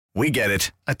We get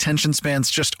it. Attention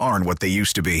spans just aren't what they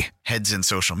used to be. Heads in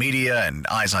social media and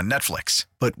eyes on Netflix.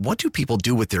 But what do people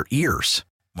do with their ears?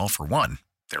 Well, for one,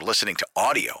 they're listening to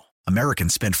audio.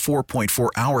 Americans spend 4.4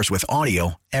 hours with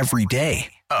audio every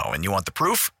day. Oh, and you want the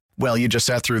proof? Well, you just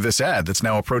sat through this ad that's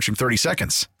now approaching 30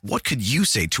 seconds. What could you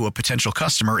say to a potential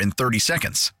customer in 30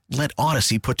 seconds? Let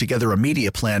Odyssey put together a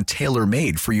media plan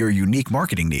tailor-made for your unique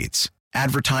marketing needs.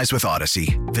 Advertise with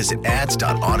Odyssey. Visit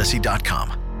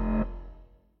ads.odyssey.com.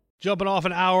 Jumping off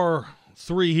an hour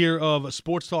 3 here of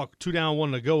Sports Talk, 2 down,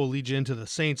 1 to go. We'll lead you into the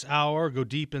Saints Hour. Go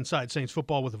deep inside Saints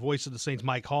football with the voice of the Saints,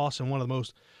 Mike Hoss, and one of the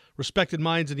most respected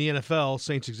minds in the NFL,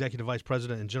 Saints Executive Vice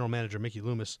President and General Manager Mickey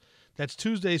Loomis. That's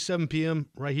Tuesday, 7 p.m.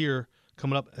 right here,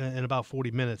 coming up in about 40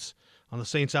 minutes on the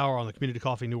Saints Hour on the Community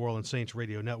Coffee New Orleans Saints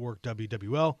Radio Network,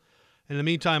 WWL. In the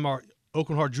meantime, our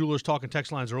Oakland Heart Jewelers talk and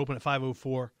text lines are open at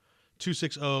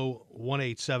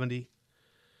 504-260-1870.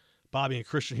 Bobby and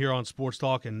Christian here on Sports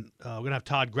Talk, and we're going to have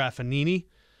Todd Graffagnini.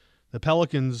 The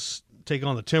Pelicans take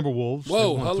on the Timberwolves.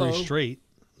 Whoa, won hello. 3 straight.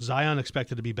 Zion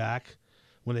expected to be back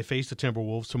when they face the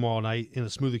Timberwolves tomorrow night in the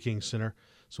Smoothie King Center.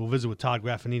 So we'll visit with Todd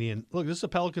Graffagnini. And look, this is a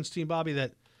Pelicans team, Bobby,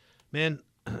 that, man,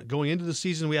 going into the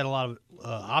season we had a lot of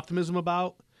optimism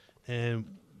about,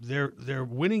 and they're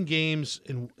winning games.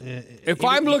 I'm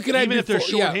looking at even if they're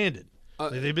before- shorthanded.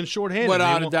 They've been shorthanded.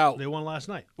 Without a doubt. They won last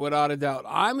night. Without a doubt.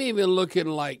 I'm even looking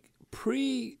like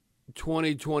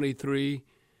pre-2023,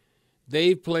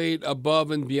 they've played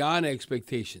above and beyond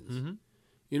expectations. Mm-hmm.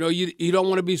 You know, you don't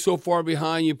want to be so far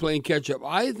behind, you're playing catch-up.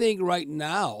 I think right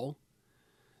now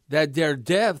that their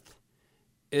depth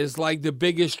is like the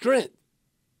biggest strength.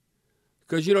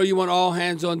 Because, you know, you want all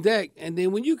hands on deck. And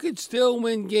then when you could still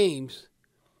win games,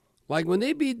 like when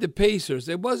they beat the Pacers,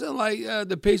 it wasn't like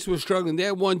the Pacers were struggling. They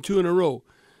had 1-2 in a row.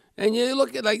 And you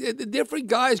look at like the different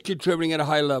guys contributing at a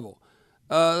high level.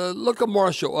 Look at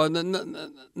Marshall,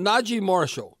 Najee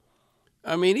Marshall.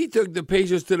 I mean, he took the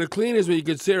Pacers to the cleaners when you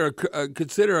consider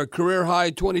a career-high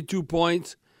 22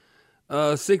 points,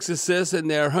 6 assists in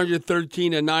their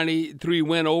 113-93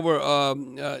 win over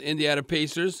Indiana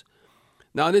Pacers.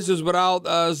 Now, this is without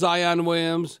Zion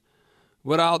Williams,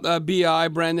 without B.I.,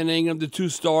 Brandon Ingram, the 2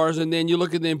 stars, and then you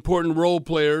look at the important role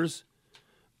players.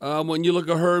 When you look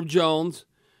at Herb Jones,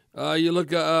 you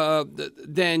look at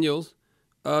Daniels,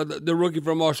 the rookie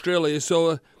from Australia.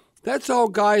 So that's all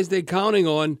guys they're counting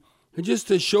on, and just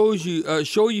to show you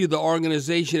the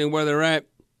organization and where they're at.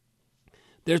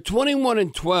 They're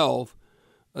 21-12,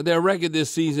 their record this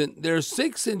season. They're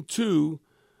 6-2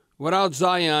 without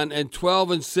Zion and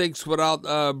 12-6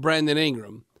 without Brandon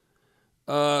Ingram.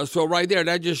 So right there,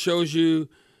 that just shows you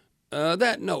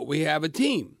that, no, we have a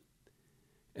team.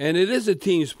 And it is a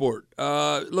team sport.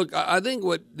 Look, I think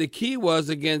what the key was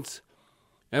against,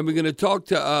 and we're going to talk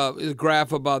to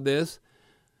Graf about this,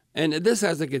 and this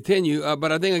has to continue,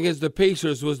 but I think against the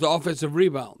Pacers was the offensive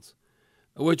rebounds,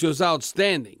 which was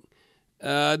outstanding.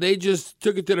 They just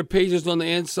took it to the Pacers on the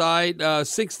inside,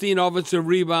 16 offensive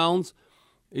rebounds.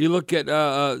 You look at,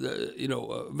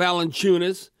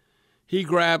 Valanciunas. He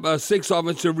grabbed 6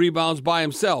 offensive rebounds by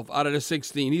himself out of the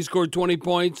 16. He scored 20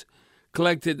 points,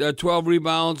 collected 12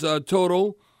 rebounds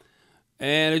total.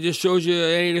 And it just shows you,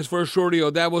 in his first rodeo,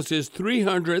 that was his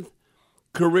 300th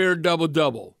career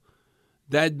double-double,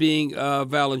 that being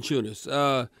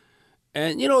Valanciunas.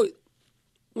 And, you know,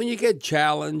 when you get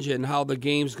challenged and how the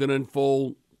game's going to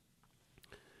unfold,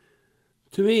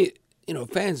 to me, you know,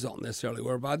 fans don't necessarily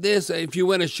worry about this. If you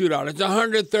win a shootout, it's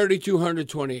 132,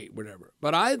 128, whatever.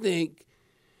 But I think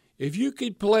if you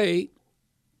could play,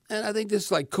 and I think this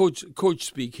is like coach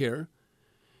speak here,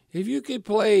 if you could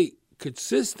play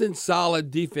consistent,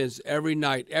 solid defense every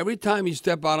night, every time you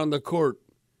step out on the court,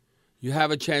 you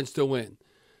have a chance to win.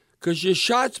 Because your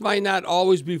shots might not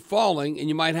always be falling, and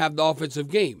you might have the offensive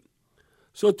game.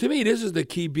 So to me, this is the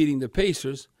key beating the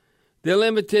Pacers. They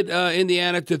limited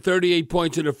Indiana to 38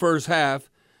 points in the first half.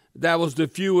 That was the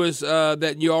fewest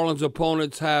that New Orleans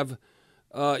opponents have,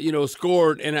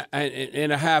 scored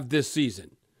in a half this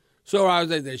season. So I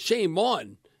was like, shame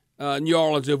on New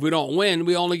Orleans if we don't win.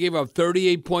 We only gave up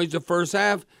 38 points the first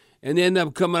half, and they end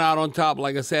up coming out on top,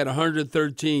 like I said,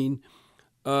 113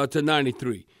 to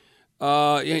 93.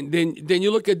 And then you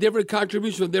look at different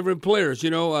contributions from different players. You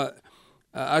know,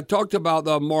 I talked about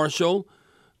Marshall.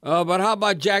 But how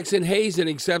about Jackson Hayes and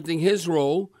accepting his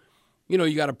role? You know,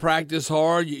 you got to practice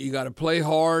hard. You got to play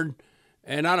hard.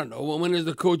 And I don't know, when is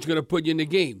the coach going to put you in the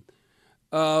game?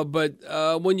 But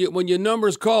when your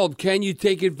number's called, can you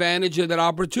take advantage of that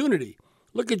opportunity?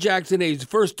 Look at Jackson Hayes. The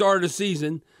first start of the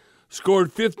season,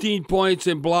 scored 15 points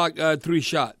and blocked 3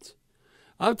 shots.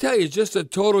 I'm telling you, it's just a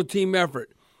total team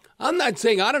effort. I'm not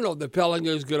saying I don't know if the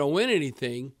Pelicans are going to win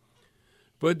anything,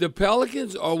 But the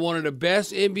Pelicans are one of the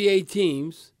best NBA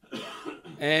teams.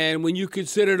 And when you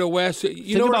consider the West,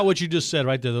 think about what you just said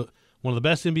right there. One of the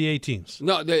best NBA teams.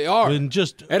 No, they are. And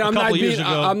just a couple years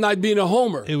ago, I'm not being a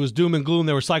homer. It was doom and gloom.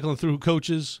 They were cycling through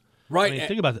coaches. Right. I mean,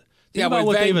 think about that. Think about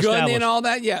what they've established. And all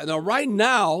that. Yeah. No, right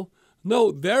now,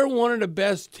 they're one of the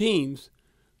best teams.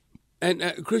 And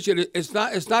Christian, it's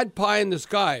not pie in the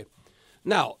sky.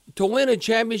 Now, to win a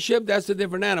championship, that's a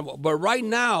different animal. But right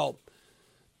now,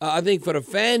 I think for the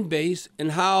fan base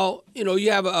and how,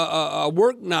 you have a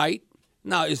work night.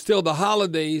 Now, it's still the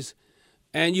holidays.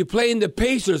 And you play in the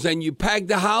Pacers and you pack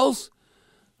the house,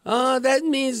 that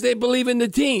means they believe in the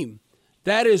team.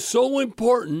 That is so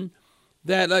important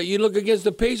that you look against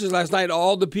the Pacers last night,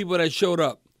 all the people that showed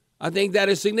up. I think that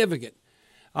is significant.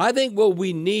 I think what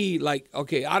we need, I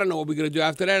don't know what we're going to do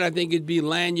after that. I think it'd be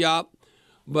Lanyard.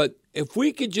 But if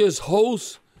we could just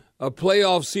host a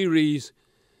playoff series,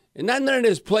 and not none of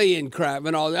this play-in crap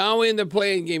and all, I'm in the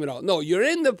play-in game at all. No, you're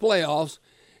in the playoffs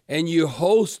and you're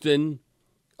hosting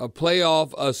a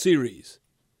playoff series.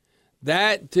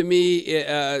 That, to me,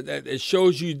 it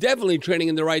shows you definitely trending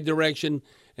in the right direction,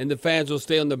 and the fans will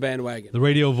stay on the bandwagon. The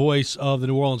radio voice of the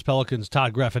New Orleans Pelicans,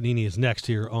 Todd Graffagnini, is next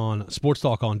here on Sports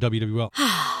Talk on WWL.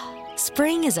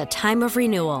 Spring is a time of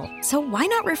renewal, so why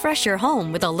not refresh your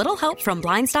home with a little help from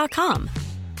Blinds.com?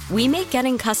 We make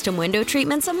getting custom window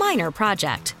treatments a minor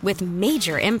project with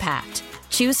major impact.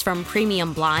 Choose from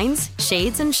premium blinds,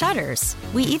 shades, and shutters.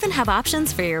 We even have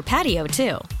options for your patio,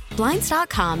 too.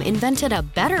 Blinds.com invented a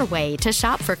better way to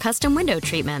shop for custom window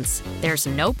treatments. There's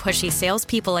no pushy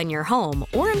salespeople in your home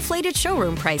or inflated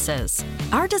showroom prices.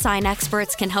 Our design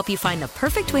experts can help you find the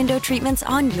perfect window treatments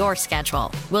on your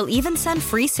schedule. We'll even send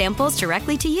free samples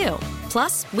directly to you.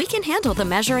 Plus, we can handle the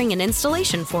measuring and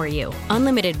installation for you.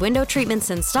 Unlimited window treatments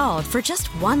installed for just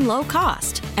one low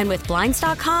cost. And with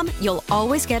Blinds.com, you'll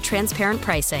always get transparent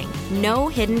pricing. No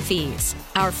hidden fees.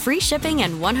 Our free shipping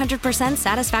and 100%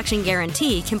 satisfaction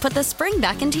guarantee can put the spring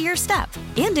back into your step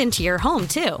and into your home,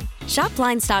 too. Shop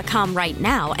Blinds.com right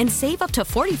now and save up to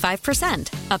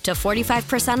 45%. Up to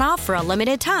 45% off for a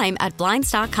limited time at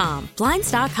Blinds.com.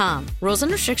 Blinds.com. Rules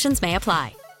and restrictions may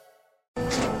apply.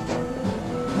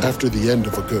 After the end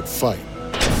of a good fight,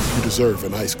 you deserve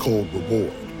an ice-cold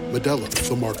reward. Modelo is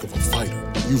the mark of a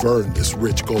fighter. You've earned this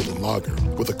rich golden lager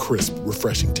with a crisp,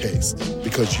 refreshing taste.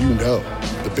 Because you know,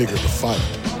 the bigger the fight,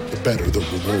 the better the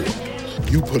reward.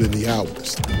 You put in the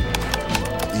hours,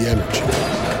 the energy,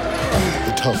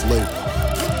 the tough labor.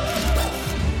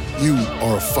 You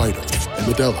are a fighter,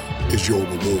 and Modelo is your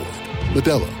reward.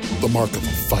 Modelo, the mark of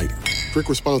a fighter. Drink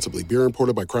responsibly. Beer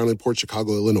imported by Crown Imports,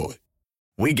 Chicago, Illinois.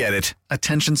 We get it.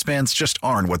 Attention spans just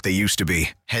aren't what they used to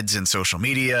be. Heads in social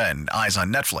media and eyes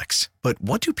on Netflix. But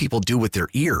what do people do with their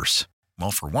ears?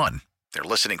 Well, for one, they're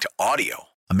listening to audio.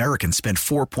 Americans spend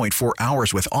 4.4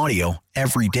 hours with audio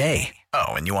every day. Oh,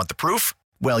 and you want the proof?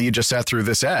 Well, you just sat through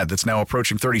this ad that's now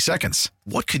approaching 30 seconds.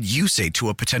 What could you say to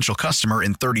a potential customer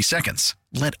in 30 seconds?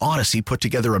 Let Odyssey put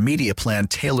together a media plan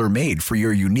tailor-made for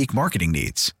your unique marketing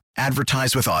needs.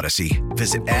 Advertise with Odyssey.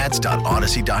 Visit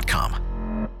ads.odyssey.com.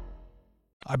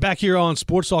 All right, back here on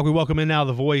Sports Talk, we welcome in now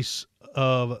the voice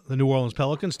of the New Orleans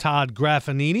Pelicans, Todd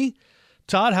Graffagnini.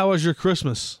 Todd, how was your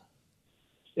Christmas?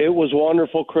 It was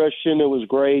wonderful, Christian. It was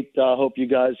great. I hope you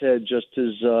guys had just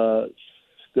as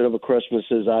good of a Christmas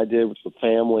as I did with the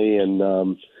family, and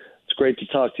it's great to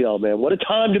talk to y'all, man. What a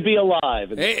time to be alive.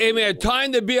 Hey, man,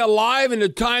 time to be alive and a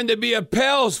time to be a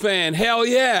Pels fan. Hell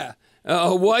yeah.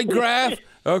 What, Graf?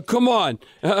 Come on.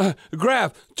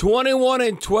 Graf,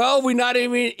 21-12, we're not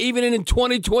even in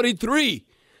 2023.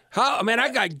 How? Man, I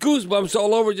got goosebumps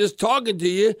all over just talking to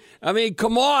you. I mean,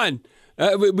 come on.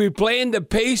 We're playing the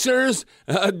Pacers.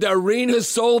 The arena's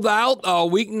sold out.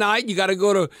 Weeknight, you got to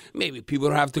go to, maybe people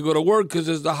don't have to go to work because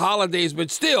it's the holidays, but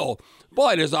still,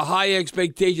 boy, there's a high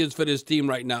expectations for this team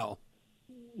right now.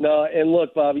 No, and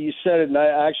look, Bobby, you said it, and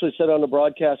I actually said it on the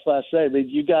broadcast last night. I mean,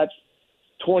 you got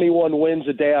 21 wins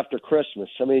a day after Christmas.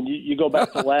 I mean, you go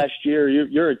back to last year,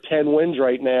 you're at 10 wins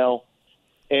right now,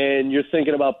 and you're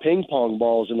thinking about ping pong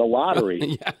balls in the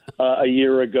lottery a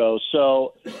year ago.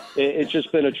 So it's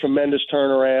just been a tremendous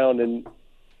turnaround, and,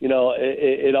 you know,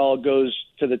 it all goes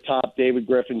to the top. David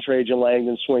Griffin, Trajan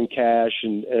Langdon, Swing Cash,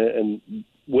 and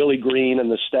Willie Green and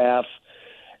the staff.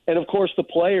 And, of course, the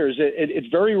players. It's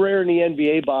very rare in the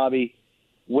NBA, Bobby,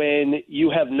 when you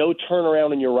have no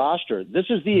turnaround in your roster. This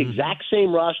is the exact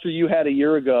same roster you had a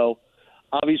year ago.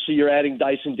 Obviously, you're adding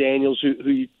Dyson Daniels, who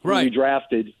you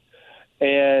drafted.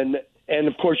 And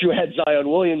of course, you had Zion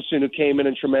Williamson, who came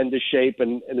in tremendous shape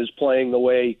and is playing the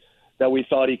way that we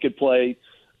thought he could play,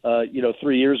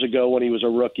 3 years ago when he was a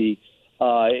rookie.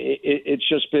 It's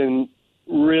just been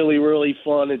really, really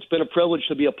fun. It's been a privilege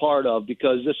to be a part of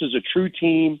because this is a true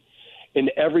team in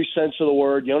every sense of the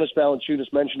word. Jonas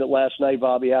Valanciunas mentioned it last night,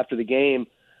 Bobby, after the game,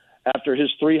 after his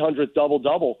 300th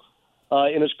double-double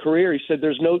in his career. He said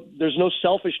there's no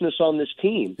selfishness on this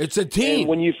team. It's a team.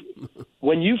 And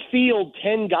when you field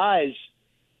 10 guys,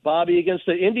 Bobby, against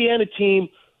the Indiana team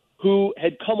who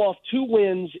had come off 2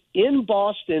 wins in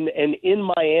Boston and in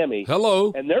Miami.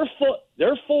 Hello. And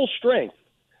they're full strength.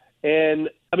 And,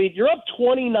 I mean, you're up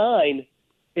 29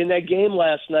 in that game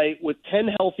last night with 10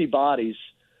 healthy bodies,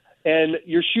 and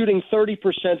you're shooting 30%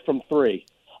 from 3.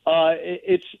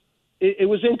 It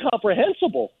was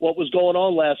incomprehensible what was going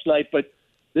on last night, but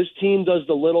this team does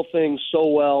the little things so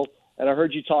well, and I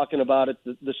heard you talking about it,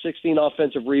 the 16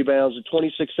 offensive rebounds, the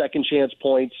 26 second chance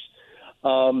points.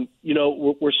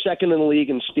 We're second in the league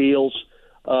in steals.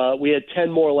 We had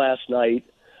 10 more last night.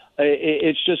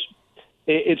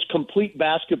 It's complete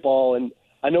basketball, and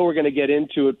I know we're going to get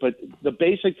into it, but the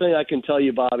basic thing I can tell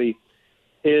you, Bobby,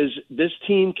 is this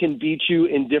team can beat you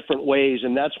in different ways,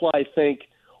 and that's why I think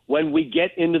when we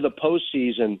get into the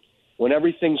postseason, when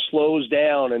everything slows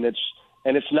down and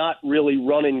it's not really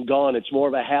run and gun, it's more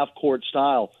of a half-court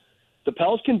style. The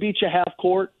Pels can beat you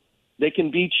half-court. They can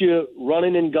beat you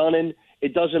running and gunning.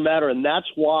 It doesn't matter, and that's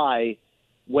why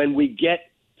when we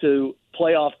get to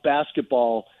playoff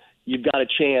basketball, you've got a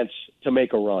chance to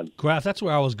make a run. Graf, that's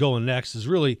where I was going next, is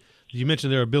really, you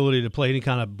mentioned their ability to play any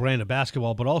kind of brand of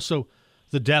basketball, but also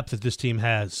the depth that this team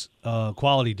has,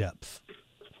 quality depth.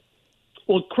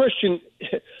 Well, Christian,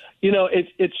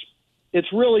 it's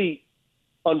really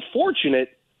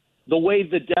unfortunate the way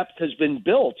the depth has been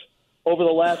built over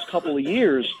the last couple of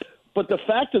years. But the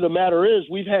fact of the matter is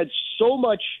we've had so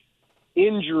much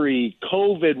injury,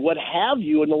 COVID, what have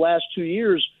you, in the last 2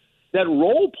 years that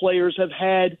role players have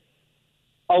had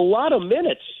a lot of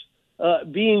minutes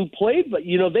being played. But,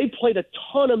 they played a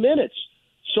ton of minutes.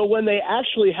 So when they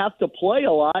actually have to play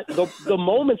a lot, the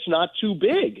moment's not too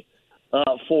big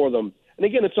for them. And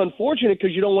again, it's unfortunate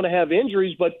because you don't want to have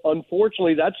injuries, but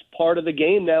unfortunately that's part of the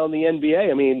game now in the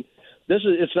NBA. I mean,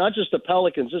 it's not just the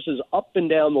Pelicans. This is up and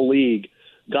down the league.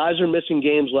 Guys are missing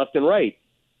games left and right.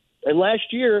 And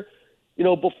last year,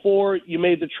 before you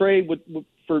made the trade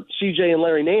for CJ and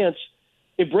Larry Nance,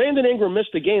 if Brandon Ingram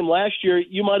missed a game last year,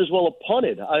 you might as well have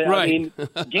punted. I mean,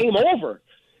 game over.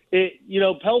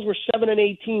 Pels were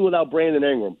 7-18 without Brandon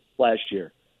Ingram last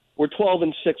year. We're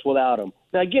 12-6 without him.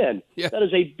 Now, again, That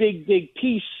is a big, big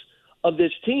piece of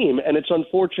this team, and it's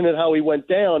unfortunate how he went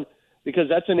down because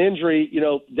that's an injury.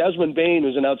 Desmond Bane,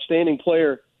 who's an outstanding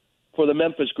player for the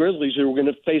Memphis Grizzlies, who we're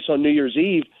going to face on New Year's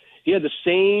Eve, he had the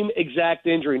same exact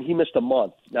injury, and he missed a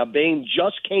month. Now, Bane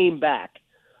just came back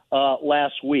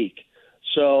last week.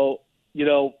 So,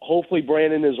 hopefully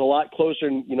Brandon is a lot closer,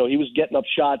 and, he was getting up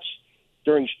shots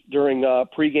during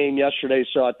pregame yesterday,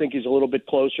 so I think he's a little bit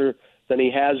closer than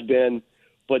he has been.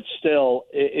 But still,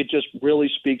 it just really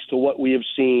speaks to what we have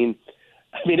seen.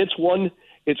 I mean, it's 1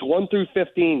 through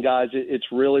 15, guys. It's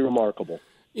really remarkable.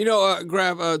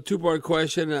 Grab a two-part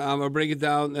question. I'm going to break it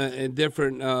down in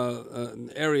different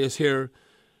areas here.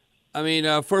 I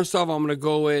mean, first off, I'm going to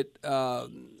go with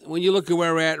when you look at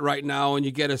where we're at right now and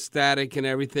you get a static and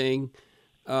everything,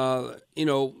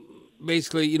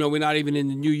 basically, we're not even in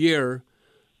the new year,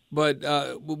 but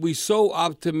we're so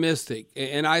optimistic.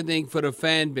 And I think for the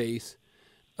fan base,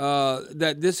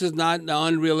 that this is not an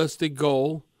unrealistic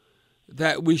goal,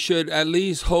 that we should at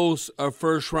least host a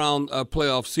first-round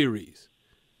playoff series.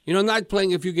 Not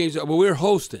playing a few games, but we're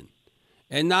hosting.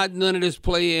 And not none of this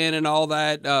play-in and all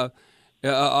that.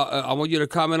 I want you to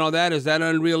comment on that. Is that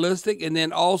unrealistic? And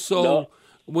then also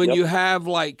when you have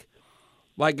like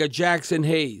a Jackson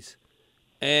Hayes,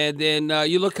 and then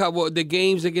you look at the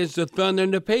games against the Thunder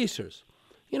and the Pacers.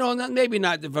 Maybe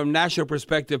not from national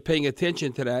perspective paying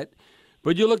attention to that,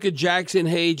 but you look at Jackson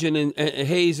Hayes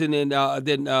and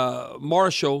then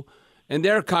Marshall and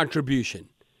their contribution.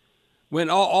 When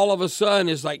all of a sudden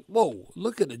it's like, whoa,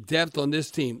 look at the depth on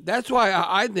this team. That's why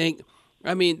I think,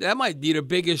 that might be the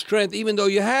biggest strength, even though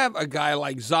you have a guy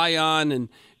like Zion and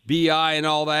B.I. and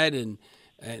all that, and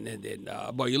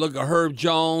you look at Herb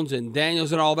Jones and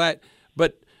Daniels and all that.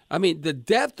 But, the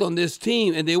depth on this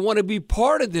team, and they want to be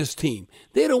part of this team.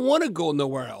 They don't want to go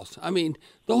nowhere else. The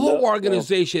whole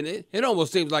organization, it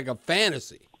almost seems like a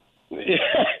fantasy.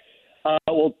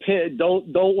 Well,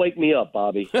 don't wake me up,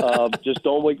 Bobby. Just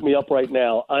don't wake me up right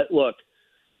now. Look,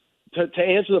 to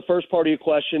answer the first part of your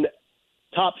question,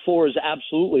 top 4 is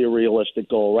absolutely a realistic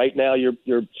goal. Right now,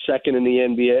 you're second in the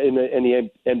NBA in the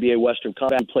NBA Western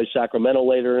Conference. You play Sacramento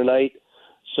later tonight,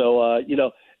 so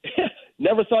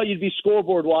never thought you'd be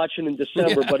scoreboard watching in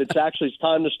December, but it's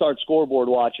time to start scoreboard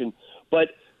watching. But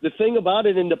the thing about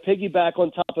it, and to piggyback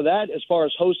on top of that, as far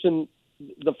as hosting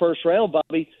the first round,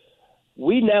 Bobby,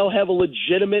 we now have a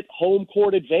legitimate home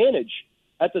court advantage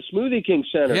at the Smoothie King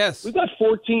Center. Yes. We've got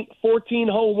 14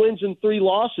 home wins and 3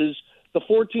 losses. The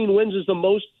 14 wins is the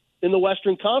most in the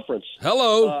Western Conference.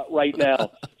 Hello. Right now.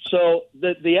 So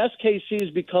the SKC has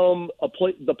become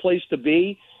the place to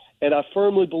be, and I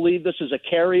firmly believe this is a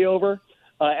carryover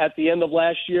at the end of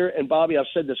last year. And, Bobby, I've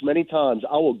said this many times.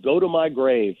 I will go to my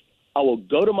grave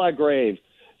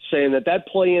saying that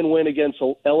play-in win against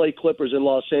the L.A. Clippers in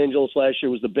Los Angeles last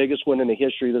year was the biggest win in the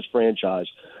history of this franchise.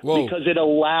 Whoa. Because it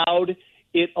allowed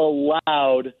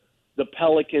the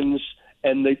Pelicans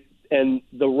and the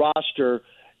roster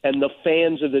and the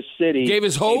fans of the city gave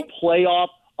us hope.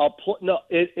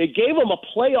 It gave them a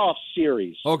playoff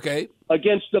series. Okay.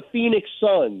 Against the Phoenix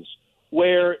Suns,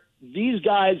 where these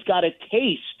guys got a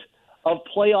taste of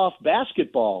playoff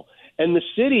basketball, and the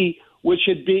city, which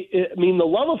the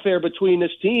love affair between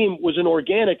this team was an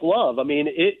organic love. I mean,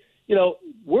 we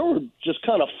were just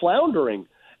kind of floundering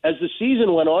as the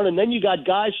season went on, and then you got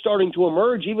guys starting to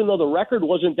emerge, even though the record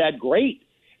wasn't that great,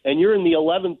 and you're in the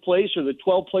 11th place or the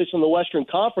 12th place in the Western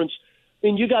Conference,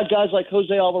 and you got guys like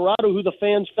Jose Alvarado, who the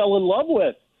fans fell in love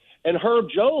with, and Herb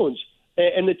Jones,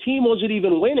 and the team wasn't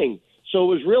even winning. So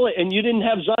it was really – and you didn't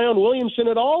have Zion Williamson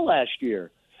at all last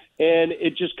year. And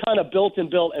it just kind of built.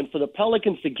 And for the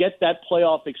Pelicans to get that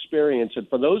playoff experience and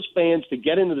for those fans to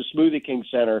get into the Smoothie King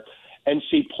Center and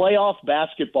see playoff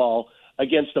basketball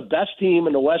against the best team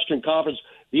in the Western Conference,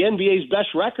 the NBA's best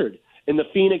record in the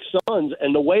Phoenix Suns,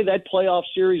 and the way that playoff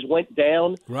series went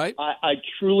down, right? I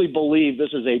truly believe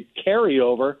this is a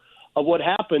carryover of what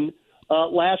happened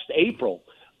last April.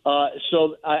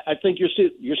 So I think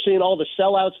you're seeing all the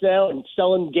sellouts now and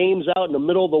selling games out in the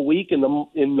middle of the week in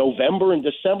November and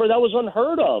December. That was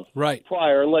unheard of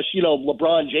prior, unless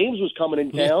LeBron James was coming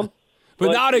in town. Yeah.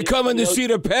 But now they're coming to see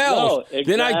the Pels. No, exactly,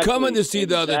 they're not coming to see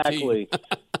the other team.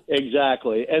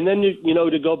 Exactly. And then,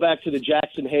 to go back to the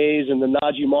Jackson Hayes and the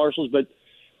Najee Marshalls, but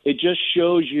it just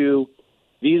shows you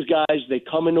these guys, they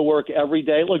come into work every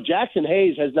day. Look, Jackson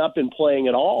Hayes has not been playing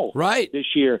at all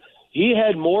this year. He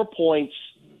had more points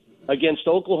against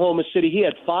Oklahoma City. He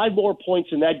had 5 more points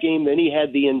in that game than he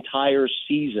had the entire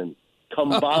season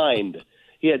combined.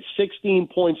 He had 16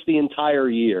 points the entire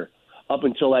year up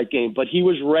until that game. But he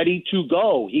was ready to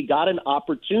go. He got an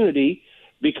opportunity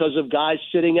because of guys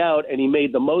sitting out, and he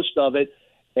made the most of it.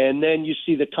 And then you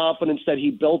see the confidence that he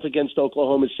built against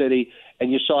Oklahoma City,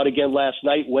 and you saw it again last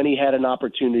night when he had an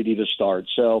opportunity to start.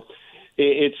 So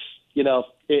and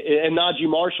Najee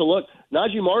Marshall, look,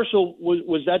 Najee Marshall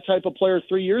was that type of player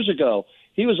 3 years ago.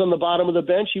 He was on the bottom of the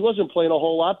bench. He wasn't playing a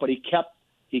whole lot, but he kept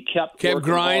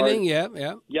grinding. Hard.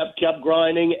 Yeah. Yep, kept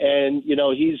grinding, and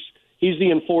he's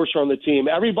the enforcer on the team.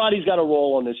 Everybody's got a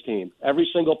role on this team. Every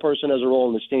single person has a role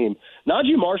on this team.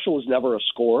 Najee Marshall was never a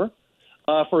scorer.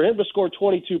 For him to score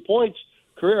 22 points,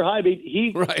 career high,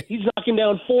 he's knocking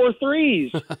down 4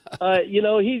 threes.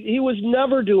 He was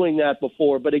never doing that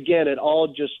before. But again,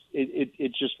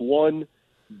 it's just one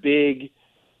big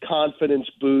confidence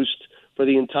boost for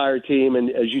the entire team. And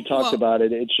as you talked about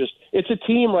it, it's a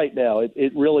team right now.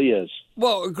 It really is.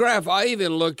 Well, Graf, I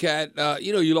even look at,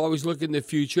 you'll always look in the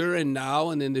future and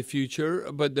now and in the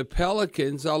future. But the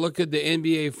Pelicans, I look at the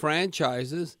NBA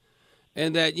franchises.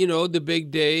 And that, the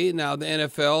big day, now the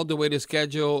NFL, the way the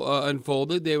schedule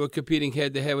unfolded, they were competing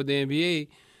head-to-head with the NBA.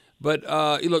 But,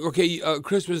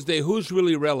 Christmas Day, who's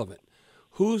really relevant?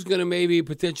 Who's going to maybe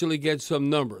potentially get some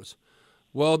numbers?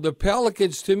 Well, the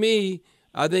Pelicans, to me,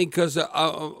 I think because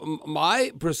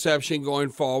my perception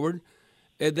going forward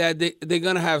is that they're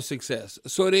going to have success.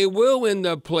 So they will end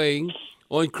up playing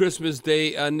on Christmas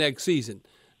Day next season.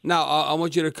 Now, I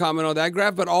want you to comment on that,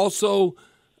 Graf, but also –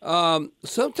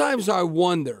 sometimes I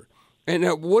wonder, and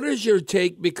what is your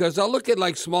take? Because I look at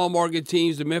like small market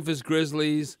teams, the Memphis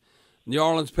Grizzlies, New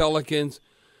Orleans Pelicans,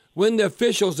 when the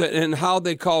officials and how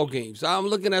they call games. I'm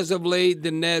looking as of late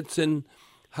the Nets and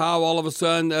how all of a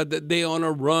sudden they on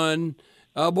a run.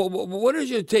 But what is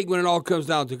your take when it all comes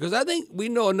down to? Because I think we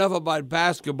know enough about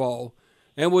basketball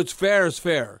and what's fair is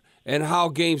fair and how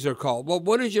games are called. Well,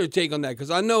 what is your take on that? Because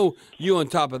I know you on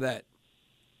top of that.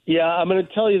 Yeah, I'm going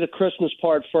to tell you the Christmas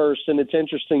part first, and it's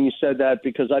interesting you said that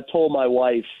because I told my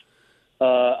wife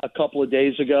a couple of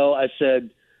days ago, I said,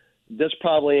 this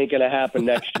probably ain't going to happen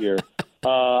next year.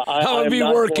 I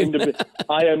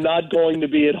am not going to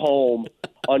be at home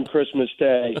on Christmas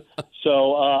Day,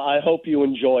 so I hope you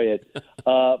enjoy it.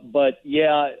 But,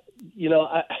 yeah,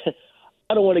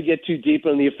 I don't want to get too deep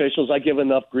on the officials. I give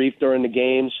enough grief during the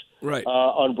games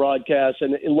on broadcast.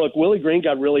 And look, Willie Green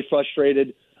got really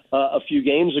frustrated a few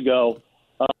games ago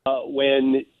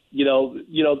when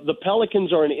the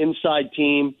Pelicans are an inside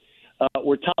team.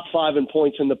 We're top 5 in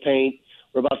points in the paint.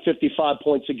 We're about 55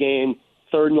 points a game,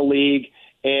 third in the league.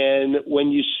 And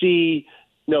when you see,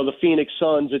 the Phoenix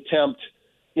Suns attempt,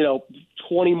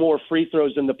 20 more free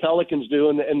throws than the Pelicans do,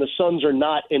 and the Suns are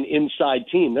not an inside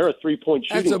team. They're a three-point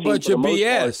shooting team. That's a bunch of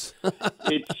BS.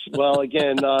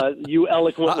 Again, you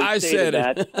eloquently stated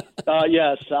that.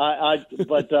 Yes,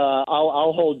 but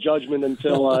I'll hold judgment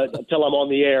until I'm on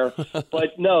the air.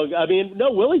 But no,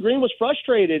 Willie Green was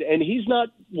frustrated, and he's not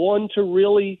one to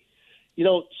really,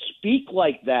 speak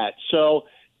like that. So,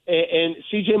 and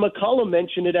C.J. McCollum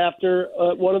mentioned it after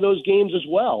one of those games as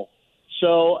well.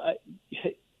 So,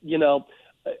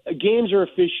 games are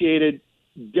officiated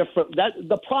different.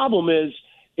 The problem is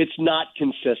it's not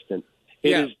consistent.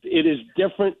 It is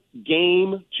different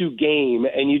game to game,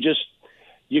 and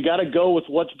you got to go with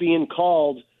what's being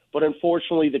called. But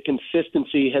unfortunately, the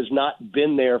consistency has not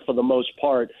been there for the most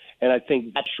part, and I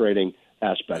think that's frustrating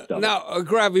aspect of it. Now,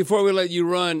 Grab, before we let you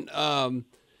run,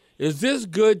 is this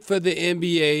good for the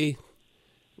NBA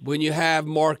when you have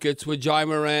markets with Ja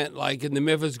Morant, like in the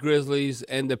Memphis Grizzlies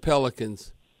and the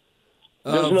Pelicans,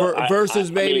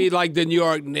 versus maybe like the New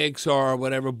York Knicks or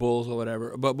whatever, Bulls or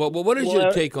whatever? But what is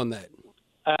your take on that?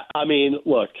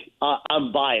 Look,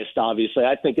 I'm biased, obviously.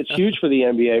 I think it's huge for the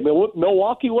NBA.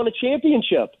 Milwaukee won a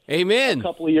championship. Amen. A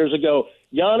couple of years ago.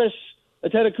 Giannis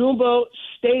Antetokounmpo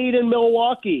stayed in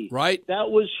Milwaukee. Right.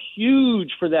 That was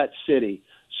huge for that city.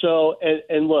 So,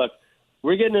 and look,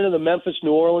 we're getting into the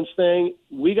Memphis-New Orleans thing.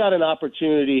 We got an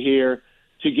opportunity here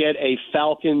to get a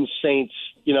Falcons-Saints,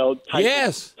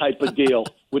 type of deal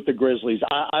with the Grizzlies.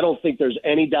 I don't think there's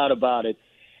any doubt about it.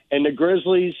 And the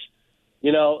Grizzlies,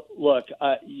 look,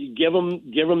 you give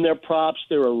them their props.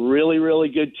 They're a really, really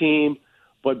good team.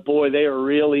 But, boy, they are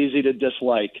real easy to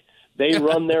dislike. They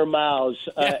run their mouths,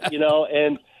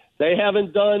 and they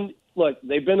haven't done – look,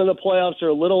 they've been in the playoffs. They're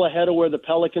a little ahead of where the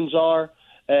Pelicans are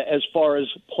as far as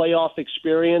playoff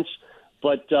experience.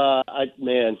 But,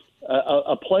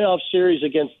 a playoff series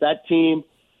against that team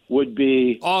would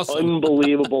be awesome.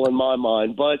 Unbelievable in my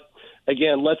mind. But,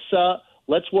 again,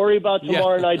 let's worry about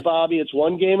tomorrow night, Bobby. It's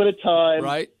one game at a time.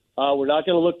 Right. We're not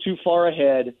going to look too far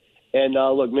ahead. And,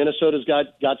 look, Minnesota's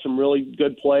got some really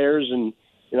good players, and,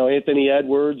 Anthony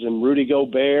Edwards and Rudy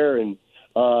Gobert and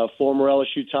former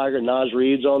LSU Tiger Naz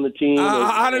Reid's on the team.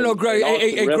 I don't know, Greg.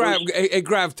 Hey,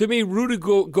 Graf, to me, Rudy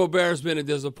Gobert's been a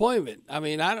disappointment. I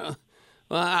mean, I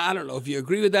don't know if you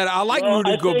agree with that. I like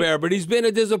Rudy Gobert, but he's been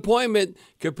a disappointment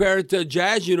compared to a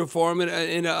Jazz uniform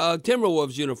and a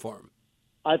Timberwolves uniform.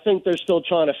 I think they're still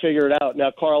trying to figure it out.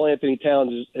 Now, Karl Anthony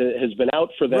Towns has been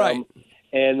out for them, right,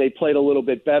 and they played a little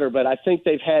bit better. But I think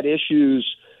they've had issues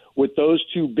with those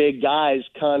two big guys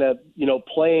kind of,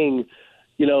 playing,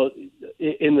 in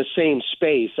the same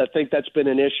space. I think that's been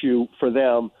an issue for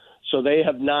them. So they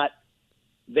have not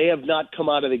come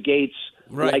out of the gates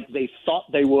like they thought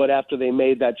they would after they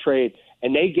made that trade.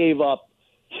 And they gave up,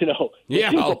 a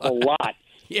lot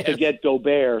to get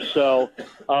Gobert. So,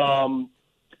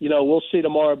 we'll see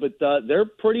tomorrow. But they're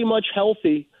pretty much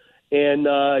healthy, and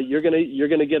you're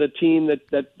gonna get a team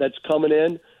that's coming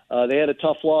in. They had a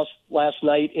tough loss last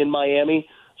night in Miami,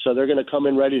 so they're going to come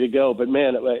in ready to go. But,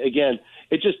 man, again,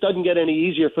 it just doesn't get any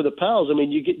easier for the Pels. I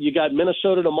mean, you got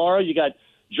Minnesota tomorrow. You got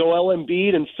Joel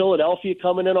Embiid and Philadelphia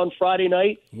coming in on Friday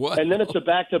night. What? And then it's a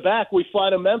back-to-back. We fly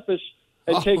to Memphis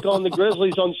and take on the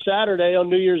Grizzlies on Saturday on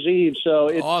New Year's Eve. So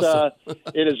it's awesome.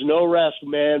 It is no rest,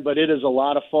 man, but it is a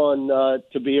lot of fun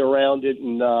to be around it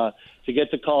and to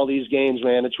get to call these games,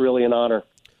 man. It's really an honor.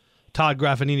 Todd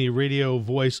Graffagnini, radio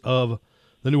voice of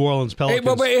the New Orleans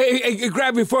Pelicans. Hey,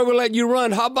 Grab, before we let you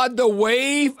run, how about the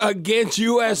Wave against USC?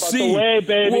 How about the Wave,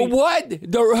 baby? Well, what?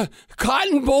 The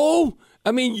Cotton Bowl?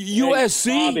 I mean,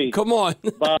 USC? Bobby, come on.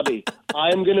 Bobby, I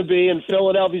am going to be in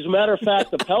Philadelphia. As a matter of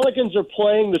fact, the Pelicans are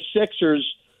playing the Sixers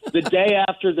the day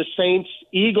after the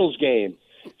Saints-Eagles game.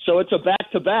 So it's a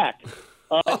back-to-back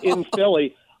in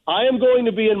Philly. I am going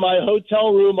to be in my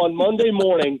hotel room on Monday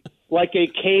morning like a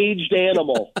caged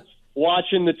animal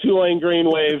watching the Tulane Green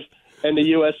Wave and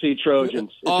the USC Trojans.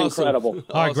 It's awesome. Incredible.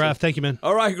 All right, Graf. Thank you, man.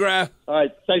 All right, Graf. All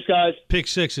right. Thanks, guys. Pick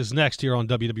Six is next here on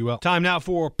WWL. Time now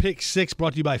for Pick Six,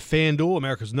 brought to you by FanDuel,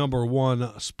 America's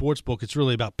 #1 sports book. It's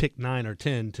really about pick 9 or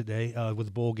 10 today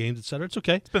with bowl games, et cetera. It's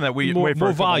okay. It's been that way more for a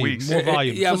couple volume. weeks. More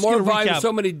volume. Yeah, Let's more get a volume. recap.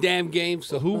 So many damn games.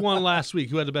 So. Who won last week?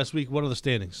 Who had the best week? What are the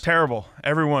standings? Terrible.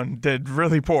 Everyone did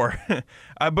really poor.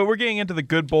 But we're getting into the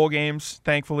good bowl games,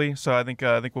 thankfully. So I think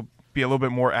we'll be a little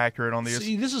bit more accurate on these.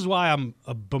 See, this is why I'm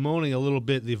bemoaning a little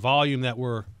bit the volume that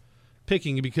we're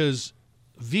picking, because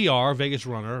VR, Vegas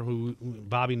Runner, who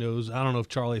Bobby knows. I don't know if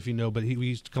Charlie, if you know, but he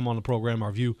used to come on the program,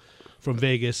 our View from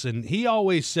Vegas, and he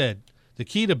always said the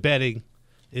key to betting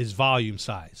is volume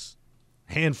size,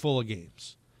 handful of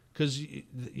games, because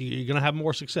you're going to have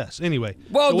more success. Anyway,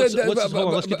 well, let's get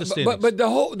the standings. But the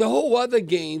whole other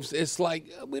games, it's like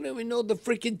we don't even know the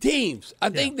freaking teams. I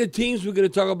think the teams we're going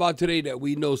to talk about today that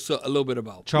we know a little bit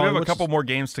about. Charlie, we have a couple more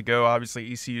games to go.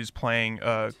 Obviously, ECU's playing.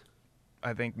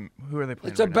 I think, who are they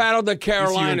playing? It's a battle of the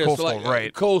Carolinas, Coastal, like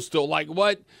right? Coastal, like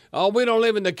what? Oh, we don't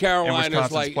live in the Carolinas. And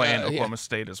Wisconsin's like playing Oklahoma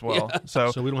State as well. Yeah.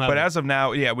 So we don't have but that. as of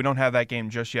now, we don't have that game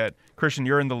just yet. Christian,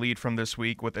 you're in the lead from this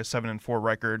week with a 7-4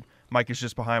 record. Mike is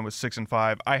just behind with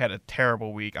 6-5. I had a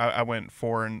terrible week. I went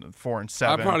 4-7.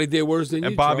 I probably did worse than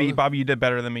and you, Bobby, Charlie. you did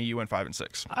better than me. You went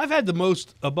 5-6. I've had the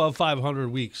most above 500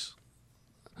 weeks.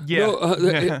 Yeah, No,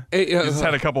 just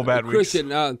had a couple bad weeks.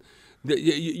 Christian,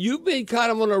 you've been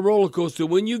kind of on a roller coaster.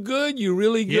 When you're good, you're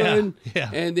really good,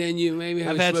 Yeah. and then you maybe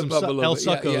have I've a had slip some up a little El bit.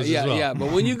 Suckos as well. Yeah.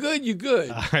 But when you're good, you're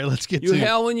good. All right, let's get You to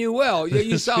hell when you well. Yeah,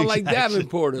 you sound like Exactly.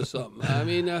 Davenport or something. I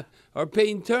mean, or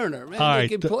Peyton Turner. Man, All they right,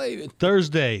 can play.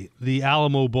 Thursday, the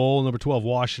Alamo Bowl, number 12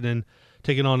 Washington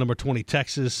taking on number 20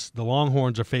 Texas. The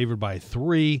Longhorns are favored by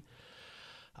 3.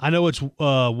 I know it's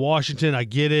Washington. I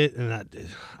get it, and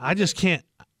I just can't.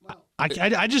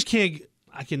 I just can't.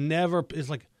 I can never. It's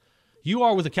like you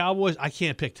are with the Cowboys. I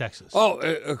can't pick Texas.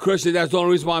 Oh, Christian, that's the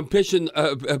only reason why I'm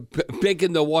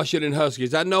picking the Washington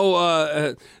Huskies. I know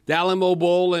the Alamo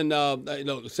Bowl and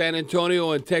San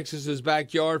Antonio and Texas's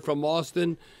backyard from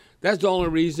Austin. That's the only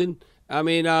reason. I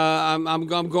mean, I'm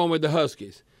going with the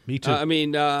Huskies. Me too. I'm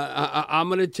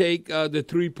going to take the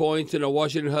 3 points in the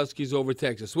Washington Huskies over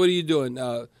Texas. What are you doing?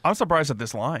 I'm surprised at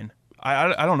this line.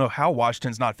 I don't know how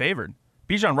Washington's not favored.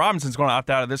 Bijan Robinson's going to opt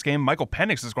out of this game. Michael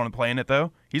Penix is going to play in it,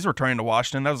 though. He's returning to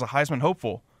Washington. That was a Heisman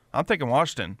hopeful. I'm taking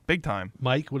Washington, big time.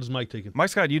 Mike, what is Mike taking?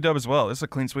 Mike's got UW as well. This is a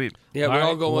clean sweep. Yeah, we're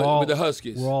all going with the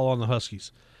Huskies. We're all on the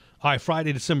Huskies. All right,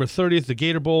 Friday, December 30th, the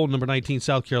Gator Bowl, number 19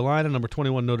 South Carolina, number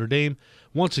 21 Notre Dame.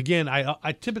 Once again,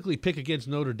 I typically pick against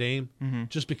Notre Dame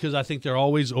just because I think they're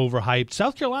always overhyped.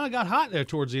 South Carolina got hot there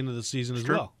towards the end of the season as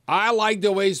well. I like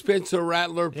the way Spencer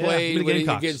Rattler played the when he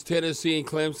Gamecocks. against Tennessee and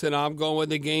Clemson. I'm going with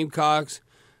the Gamecocks.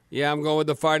 Yeah, I'm going with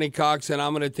the Fighting Cocks, and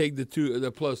I'm going to take the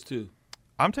 +2.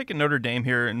 I'm taking Notre Dame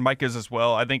here, and Mike is as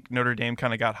well. I think Notre Dame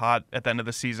kind of got hot at the end of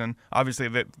the season. Obviously,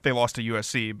 they lost to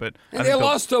USC, but And they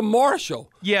lost to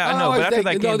Marshall. Yeah, I know, but after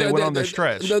that game, they went on their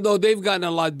stretch. No, they've gotten a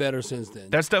lot better since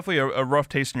then. That's definitely a rough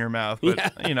taste in your mouth, but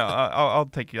I'll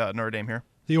take Notre Dame here.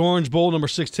 The Orange Bowl, number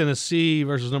 6 Tennessee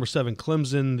versus number 7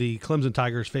 Clemson. The Clemson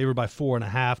Tigers favored by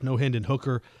 4.5. No Hendon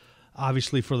Hooker,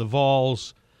 obviously, for the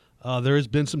Vols. There has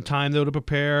been some time, though, to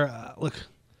prepare. Look,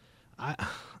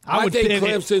 I would think pick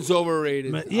Clemson's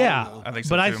overrated. Yeah, I think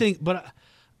so, but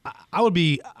too. I would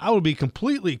be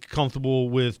completely comfortable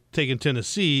with taking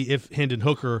Tennessee if Hendon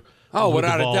Hooker. was with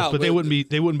without the a Vols, doubt. but they wouldn't be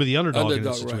the underdog in this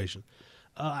Underdog, right. situation.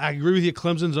 I agree with you.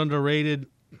 Clemson's underrated.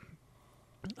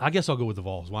 I guess I'll go with the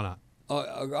Vols. Why not?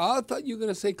 I thought you were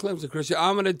going to say Clemson, Christian.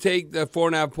 I'm going to take the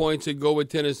 4.5 points and go with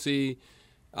Tennessee.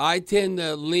 I tend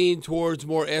to lean towards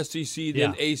more SEC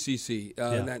than ACC.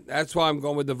 That's why I'm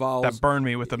going with the Vols. That burned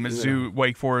me with the Mizzou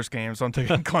Wake Forest game, so I'm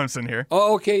taking Clemson here.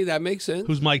 Oh, okay, that makes sense.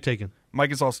 Who's Mike taking?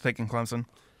 Mike is also taking Clemson.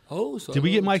 Oh, so Did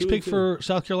we get Mike's 2 pick and 2. for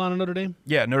South Carolina Notre Dame?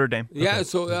 Yeah, Notre Dame. Yeah,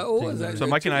 so So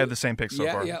Mike and I have the same picks so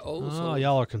far. Yeah. Oh,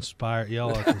 y'all are conspiring.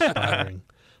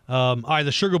 All right,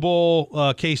 the Sugar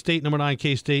Bowl, K-State, number 9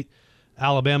 K-State,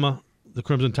 Alabama. The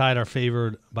Crimson Tide are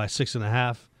favored by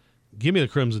 6.5. Give me the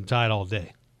Crimson Tide all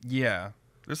day. Yeah.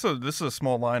 This is a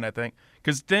small line, I think.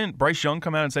 Because didn't Bryce Young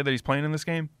come out and say that he's playing in this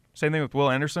game? Same thing with Will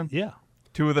Anderson? Yeah.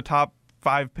 2 of the top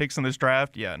 5 picks in this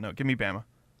draft? Yeah, no, give me Bama.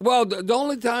 Well, the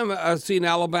only time I've seen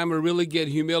Alabama really get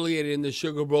humiliated in the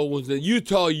Sugar Bowl was the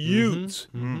Utah Utes.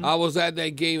 I was at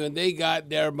that game, and they got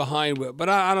there behind with. But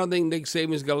I don't think Nick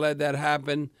Saban's going to let that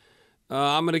happen.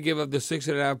 I'm going to give up the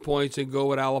 6.5 points and go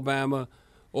with Alabama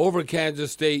over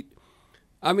Kansas State.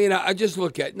 I mean, I just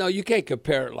look at – no, you can't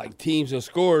compare it like teams and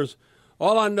scores.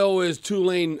 All I know is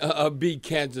Tulane beat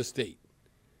Kansas State.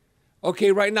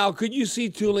 Okay, right now, could you see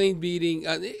Tulane beating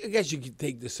I guess you could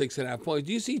take the 6.5 points.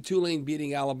 Do you see Tulane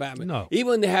beating Alabama? No.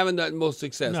 Even when they haven't the most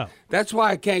success. No. That's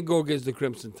why I can't go against the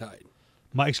Crimson Tide.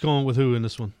 Mike's going with who in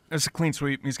this one? It's a clean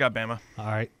sweep. He's got Bama. All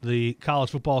right. The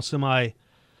college football Fiesta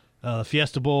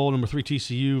Bowl, number 3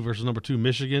 TCU versus number 2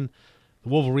 Michigan. The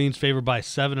Wolverines favored by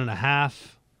 7.5.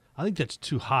 I think that's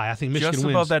too high. I think Michigan Just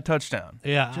wins. above that touchdown.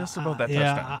 Yeah, Just above that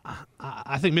touchdown.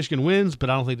 I think Michigan wins, but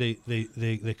I don't think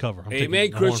they cover. I'm taking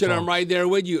Amen, the Christian. Horned I'm Frogs. right there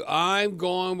with you. I'm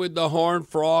going with the Horned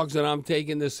Frogs, and I'm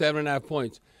taking the 7.5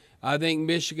 points. I think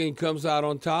Michigan comes out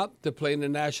on top to play in the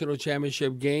national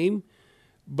championship game.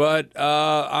 But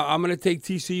I'm going to take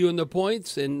TCU in the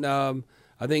points, and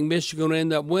I think Michigan will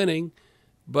end up winning.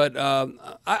 But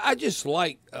I just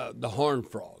like the Horned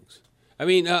Frogs. I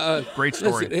mean, great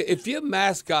story. Listen, if your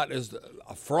mascot is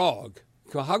a frog,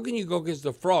 how can you go against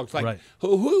the frogs? Like right.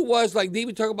 who was like? They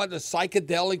even talk about the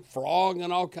psychedelic frog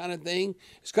and all kind of thing.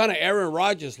 It's kind of Aaron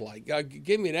Rodgers like.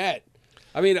 Give me that.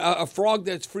 I mean, a frog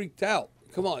that's freaked out.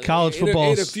 Come on, College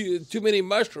football. Ate a few too many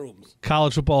mushrooms.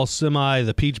 College football semi,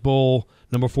 the Peach Bowl,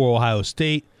 number 4 Ohio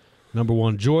State, number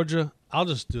 1 Georgia. I'll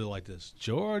just do it like this: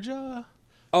 Georgia.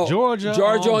 Oh, Georgia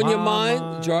on your mind.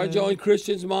 mind. Georgia on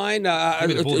Christian's mind. Give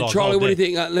me the Bulldogs Charlie, all what do you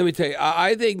day. think? Let me tell you.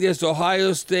 I think this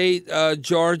Ohio State,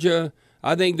 Georgia.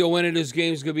 I think the winner of this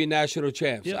game is going to be national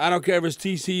champs. Yep. I don't care if it's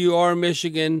TCU or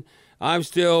Michigan. I'm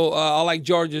still. I like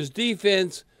Georgia's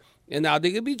defense, and I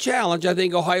think it'll be a challenge. I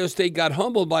think Ohio State got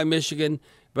humbled by Michigan,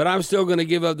 but I'm still going to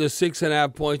give up the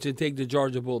 6.5 points and take the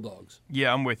Georgia Bulldogs.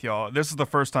 Yeah, I'm with y'all. This is the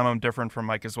first time I'm different from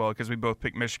Mike as well because we both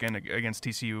picked Michigan against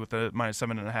TCU with a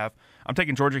 -7.5. I'm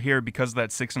taking Georgia here because of that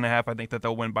 6.5. I think that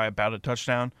they'll win by about a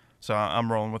touchdown, so I'm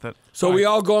rolling with it. So we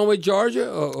all going with Georgia?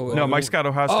 No, Mike's got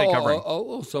Ohio State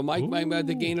covering. So Mike might have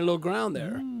to gain a little ground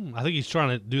there. I think he's trying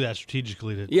to do that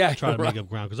strategically to try to right. make up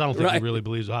ground because I don't think he Right. really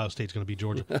believes Ohio State's going to beat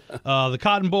Georgia. The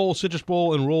Cotton Bowl, Citrus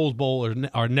Bowl, and Rose Bowl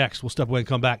are next. We'll step away and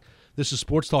come back. This is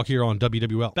Sports Talk here on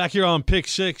WWL. Back here on Pick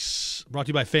 6, brought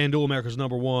to you by FanDuel, America's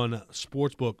 #1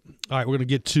 sportsbook. All right, we're going to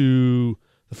get to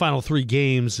the final 3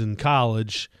 games in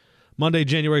college. Monday,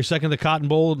 January 2nd, the Cotton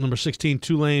Bowl, number 16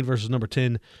 Tulane versus number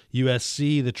 10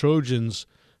 USC. The Trojans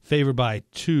favored by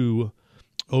 2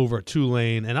 over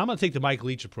Tulane. And I'm going to take the Mike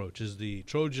Leach approach. Is the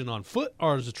Trojan on foot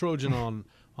or is the Trojan on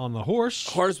the horse?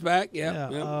 Horseback,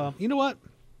 yeah. You know what?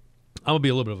 I'm going to be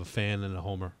a little bit of a fan and a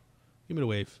homer. Give me the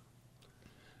wave.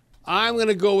 I'm going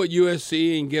to go with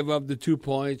USC and give up the 2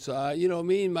 points.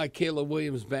 Me and my Caleb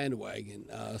Williams bandwagon.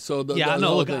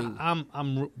 Look, I'm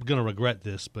going to regret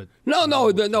this, but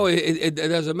it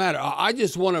doesn't matter. I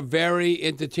just want a very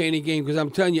entertaining game because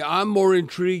I'm telling you, I'm more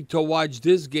intrigued to watch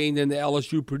this game than the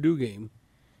LSU Purdue game.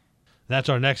 that's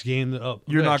our next game.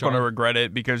 You're not going to regret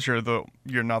it because you're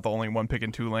not the only one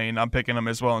picking Tulane. I'm picking them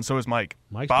as well, and so is Mike.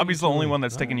 Mike's Bobby's the picking only Tulane. one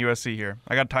that's taking USC here.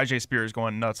 I got Tyjae Spears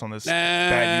going nuts on this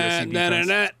bad USC defense.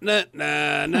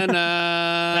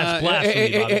 That's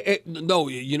blasphemy, Bobby. No,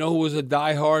 you know who was a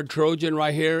diehard Trojan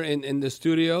right here in the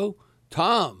studio?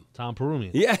 Tom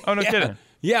Perumian. Yeah. Oh, no kidding.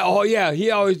 Yeah. Oh, yeah.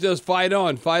 He always does fight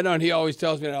on. He always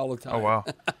tells me that all the time. Oh, wow.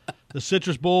 The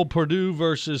Citrus Bowl, Purdue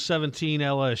versus 17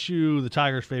 LSU. The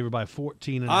Tigers favored by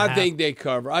 14.5. I think they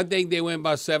cover. I think they win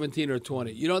by 17 or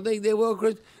 20. You don't think they will,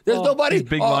 Chris? There's nobody. These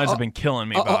big lines have been killing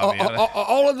me, Bobby.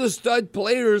 All of the stud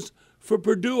players for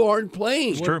Purdue aren't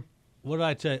playing. It's true. What did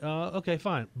I say? Okay,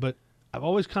 fine. But I've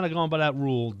always kind of gone by that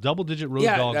rule: double-digit road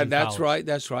dogs. Yeah, in that's college. right.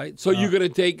 That's right. So you're going to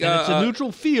take. And it's a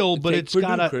neutral field, but take it's Purdue,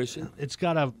 got Christian. it's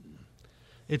got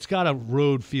a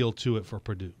road feel to it for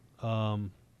Purdue.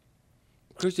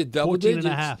 Christian, double 14 digits.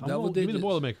 and a half. Double Give me the digits.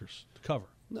 Boilermakers to cover.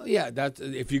 No, yeah, that's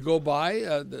if you go by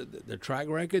the track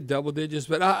record, double digits.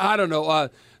 But I don't know.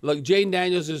 Look, Jane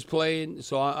Daniels is playing,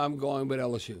 so I'm going with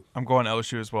LSU. I'm going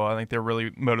LSU as well. I think they're really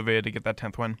motivated to get that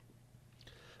 10th win.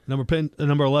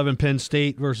 Number 11 Penn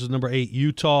State versus number 8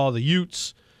 Utah. The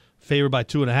Utes favored by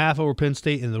 2.5 over Penn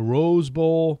State in the Rose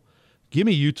Bowl. Give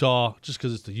me Utah just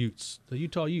because it's the Utes. The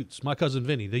Utah Utes. My cousin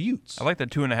Vinny, the Utes. I like the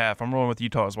 2.5. I'm rolling with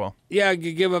Utah as well. Yeah,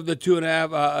 you give up the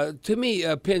 2.5. To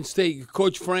me, Penn State,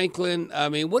 Coach Franklin, I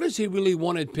mean, what does he really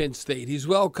want at Penn State? He's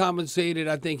well compensated.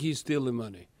 I think he's stealing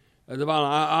money. At the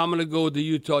bottom, I'm going to go with the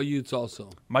Utah Utes also.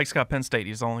 Mike's got Penn State.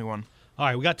 He's the only one. All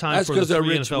right, we got time That's for the 'cause they're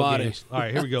 3 rich NFL money. games. All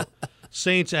right, here we go.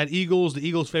 Saints at Eagles. The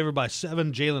Eagles favored by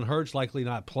 7. Jalen Hurts likely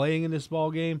not playing in this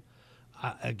ball game.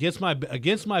 Against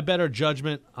my better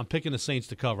judgment, I'm picking the Saints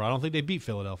to cover. I don't think they beat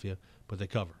Philadelphia, but they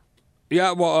cover.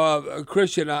 Yeah, well,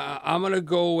 Christian, I'm going to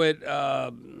go with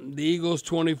the Eagles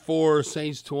 24,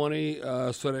 Saints 20,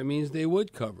 so that means they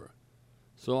would cover.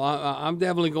 So I'm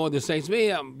definitely going with the Saints.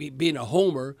 Maybe I'm being a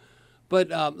homer, but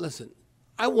listen,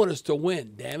 I want us to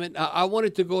win, damn it. I want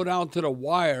it to go down to the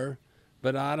wire,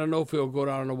 but I don't know if it'll go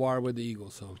down the wire with the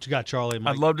Eagles. So What you got, Charlie?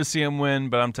 Mike? I'd love to see him win,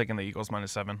 but I'm taking the Eagles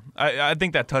 -7. I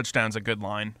think that touchdown's a good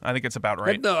line. I think it's about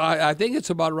right. No, I think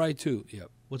it's about right, too. Yep.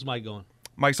 What's Mike going?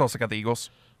 Mike's also got the Eagles.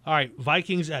 All right,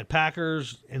 Vikings at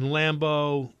Packers in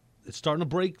Lambeau. It's starting to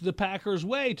break the Packers'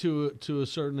 way to a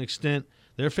certain extent.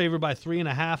 They're favored by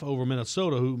 3.5 over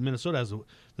Minnesota, who Minnesota has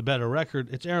the better record.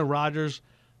 It's Aaron Rodgers.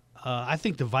 I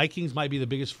think the Vikings might be the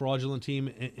biggest fraudulent team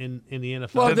in the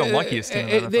NFL. Well, They're the luckiest team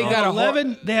in the they NFL. got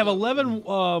 11. They have 11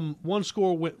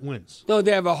 one-score wins. No,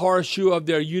 they have a horseshoe of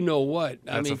their you-know-what.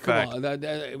 I That's mean, a come fact. on.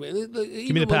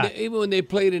 Even when they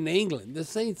played in England, the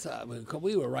Saints,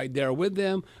 we were right there with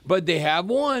them. But they have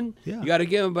won. Yeah. You got to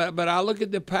give them. But I look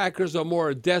at the Packers, a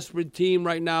more desperate team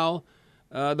right now.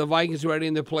 The Vikings are already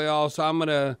in the playoffs. So I'm going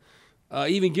to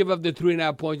even give up the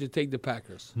 3.5 points to take the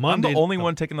Packers. I'm the only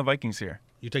one taking the Vikings here.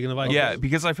 You taking the Vikings? Yeah,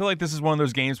 because I feel like this is one of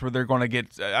those games where they're going to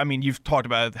get. I mean, you've talked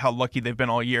about how lucky they've been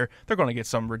all year. They're going to get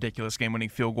some ridiculous game-winning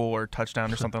field goal or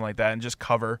touchdown or something like that, and just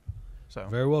cover. So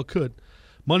Very well could.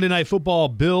 Monday Night Football,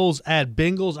 Bills at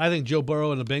Bengals. I think Joe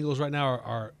Burrow and the Bengals right now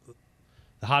are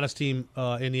the hottest team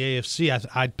in the AFC.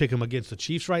 I'd pick them against the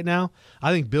Chiefs right now.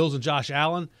 I think Bills and Josh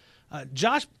Allen.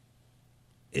 Josh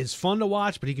is fun to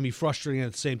watch, but he can be frustrating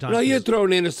at the same time. No, you throw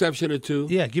an interception or two.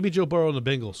 Yeah, give me Joe Burrow and the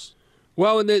Bengals.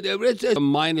 Well, it's a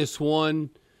 -1.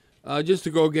 Just to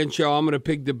go against y'all, I'm going to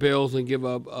pick the Bills and give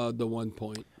up the 1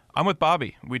 point. I'm with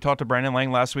Bobby. We talked to Brandon Lang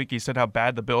last week. He said how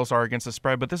bad the Bills are against the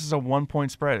spread, but this is a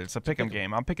 1-point spread. It's a pick'em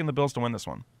game. I'm picking the Bills to win this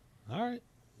one. All right.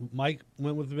 Mike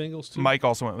went with the Bengals, too? Mike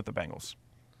also went with the Bengals.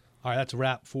 All right, that's a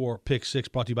wrap for Pick 6,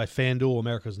 brought to you by FanDuel,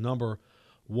 America's #1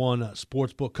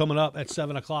 sportsbook. Coming up at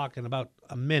 7 o'clock in about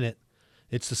a minute,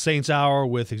 it's the Saints Hour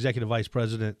with Executive Vice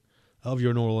President of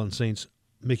your New Orleans Saints,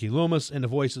 Mickey Loomis, and the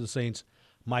voice of the Saints,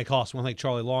 Mike Hoss. I want to thank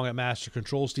Charlie Long at Master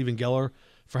Control, Stephen Geller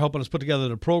for helping us put together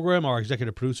the program, our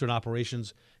executive producer and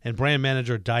operations, and brand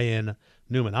manager, Diane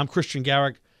Newman. I'm Christian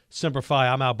Garrick. Semper Fi.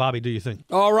 I'm out. Bobby, do you think?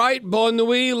 All right, bonne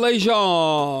nuit, les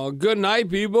gens. Good night,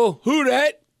 people. Who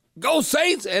dat? Go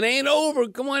Saints. It ain't over.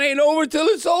 Come on, ain't over till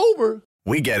it's over.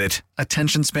 We get it.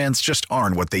 Attention spans just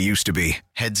aren't what they used to be.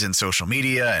 Heads in social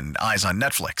media and eyes on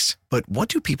Netflix. But what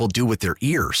do people do with their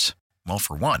ears? Well,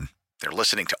 for one, they're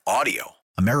listening to audio.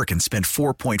 Americans spend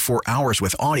 4.4 hours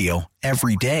with audio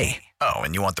every day. Oh,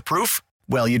 and you want the proof?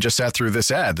 Well, you just sat through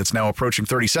this ad that's now approaching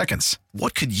 30 seconds.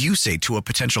 What could you say to a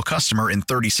potential customer in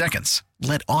 30 seconds?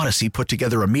 Let Odyssey put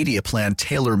together a media plan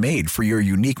tailor-made for your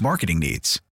unique marketing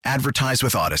needs. Advertise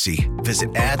with Odyssey.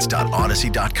 Visit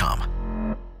ads.odyssey.com.